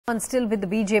And still with the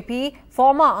BJP,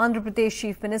 former Andhra Pradesh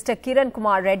Chief Minister Kiran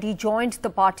Kumar Reddy joined the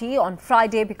party on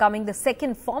Friday, becoming the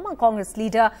second former Congress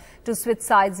leader to switch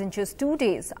sides in just 2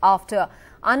 days after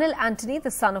Anil Antony,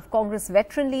 the son of Congress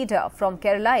veteran leader from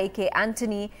Kerala, A.K.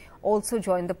 Antony, also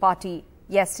joined the party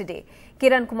yesterday.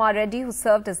 Kiran Kumar Reddy, who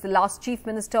served as the last Chief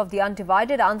Minister of the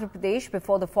undivided Andhra Pradesh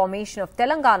before the formation of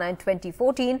Telangana in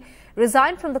 2014,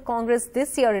 resigned from the Congress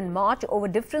this year in March over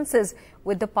differences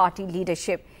with the party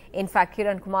leadership. In fact,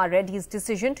 Kiran Kumar Reddy's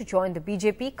decision to join the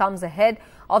BJP comes ahead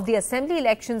of the assembly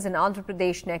elections in Andhra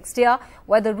Pradesh next year,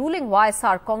 where the ruling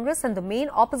YSR Congress and the main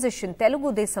opposition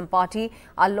Telugu Desam Party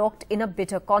are locked in a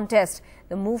bitter contest.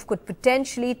 The move could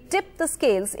potentially tip the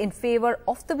scales in favour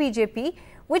of the BJP,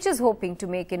 which is hoping to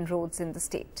make inroads in the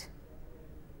state.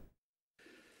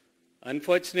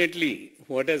 Unfortunately,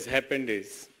 what has happened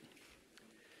is,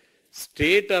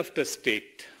 state after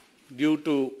state, due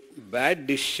to bad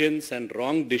decisions and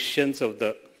wrong decisions of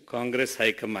the Congress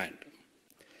High Command,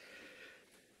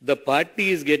 the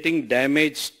party is getting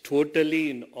damaged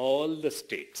totally in all the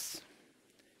states.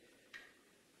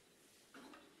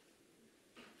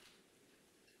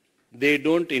 They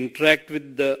don't interact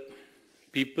with the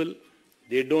people.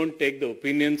 They don't take the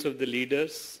opinions of the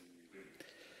leaders.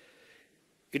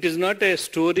 It is not a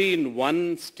story in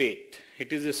one state.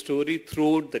 It is a story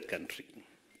throughout the country.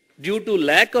 Due to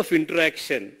lack of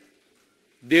interaction,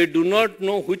 they do not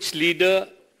know which leader,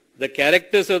 the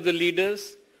characters of the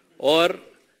leaders, or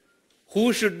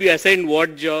who should be assigned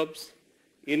what jobs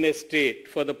in a state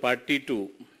for the party to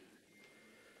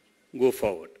go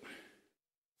forward.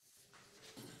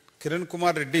 Kiran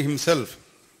Kumar Reddy himself,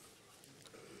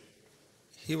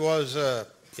 he was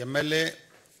MLA,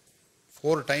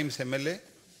 4 times MLA.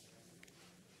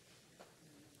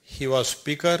 He was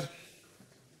Speaker.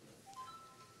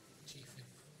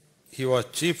 He was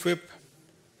Chief Whip.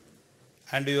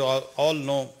 And you all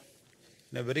know,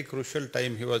 in a very crucial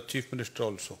time, he was Chief Minister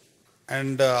also.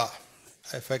 And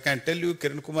if I can tell you,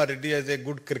 Kiran Kumar Reddy is a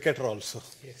good cricketer also.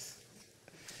 Yes.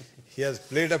 He has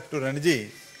played up to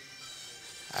Ranji.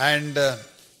 And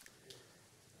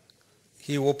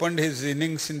he opened his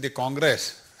innings in the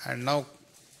Congress, and now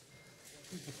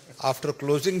after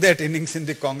closing that innings in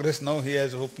the Congress, now he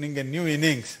is opening a new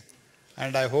innings,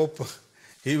 and I hope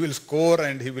he will score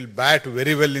and he will bat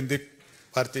very well in the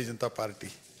Bharatiya Janata Party.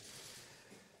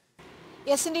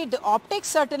 Yes, indeed. The optics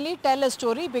certainly tell a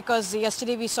story, because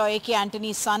yesterday we saw A.K.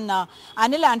 Antony's son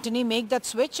Anil Antony make that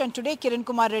switch, and today Kiran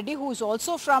Kumar Reddy, who is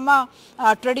also from a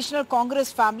traditional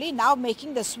Congress family, now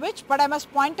making the switch. But I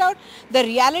must point out the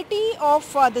reality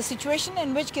of the situation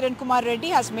in which Kiran Kumar Reddy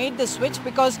has made the switch,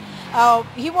 because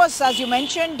he was, as you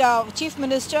mentioned, Chief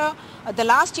Minister, the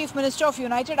last Chief Minister of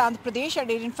United Andhra Pradesh, and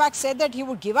he in fact said that he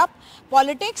would give up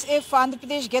politics if Andhra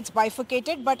Pradesh gets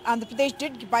bifurcated. But Andhra Pradesh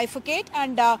did bifurcate,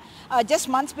 and just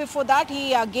months before that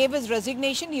he gave his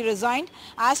resignation. He resigned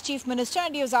as Chief Minister,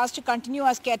 and he was asked to continue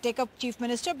as caretaker Chief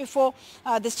Minister before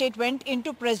the state went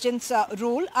into President's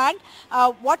rule. And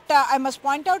what I must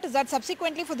point out is that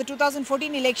subsequently for the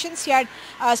 2014 elections, he had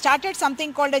started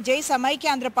something called a Jai Samaikya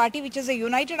Andhra Party, which is a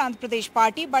United Andhra Pradesh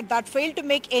party, but that failed to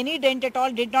make any dent at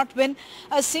all, did not win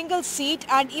a single seat,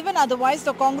 and even otherwise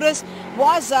the Congress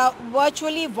was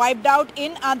virtually wiped out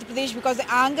in Andhra Pradesh, because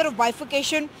the anger of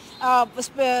bifurcation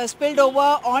spilled over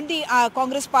on the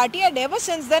Congress party, and ever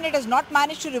since then it has not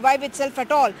managed to revive itself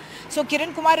at all. So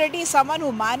Kiran Kumar Reddy is someone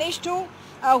who managed to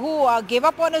who gave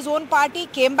up on his own party,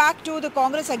 came back to the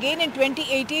Congress again in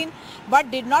 2018, but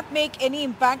did not make any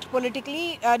impact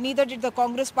politically, neither did the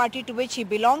Congress party to which he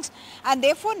belongs, and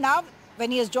therefore now when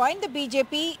he has joined the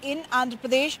BJP in Andhra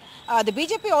Pradesh, the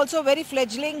BJP also very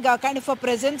fledgling kind of a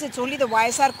presence. It's only the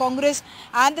YSR Congress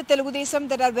and the Telugu Desam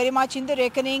that are very much in the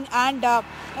reckoning, and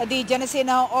the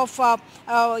Janasena of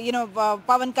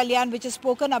Pawan Kalyan, which is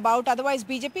spoken about. Otherwise,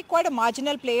 BJP quite a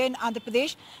marginal player in Andhra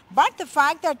Pradesh. But the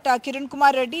fact that Kiran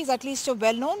Kumar Reddy is at least a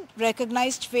well-known,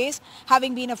 recognized face,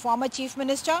 having been a former Chief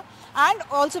Minister and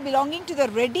also belonging to the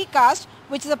Reddy caste,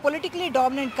 which is a politically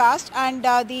dominant caste, and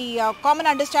the common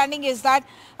understanding is that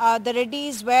the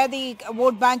Reddys were the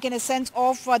vote bank in a sense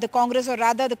of the Congress, or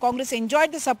rather the Congress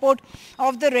enjoyed the support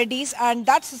of the Reddys, and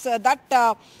that's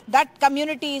that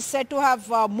community is said to have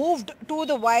moved to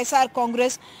the YSR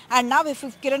Congress. And now if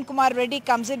Kiran Kumar Reddy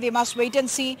comes in, we must wait and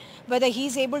see whether he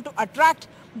is able to attract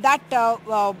that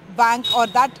bank or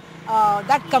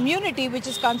that community, which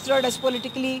is considered as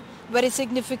politically very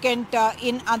significant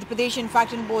in Andhra Pradesh, in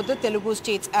fact in both the Telugu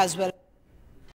states as well.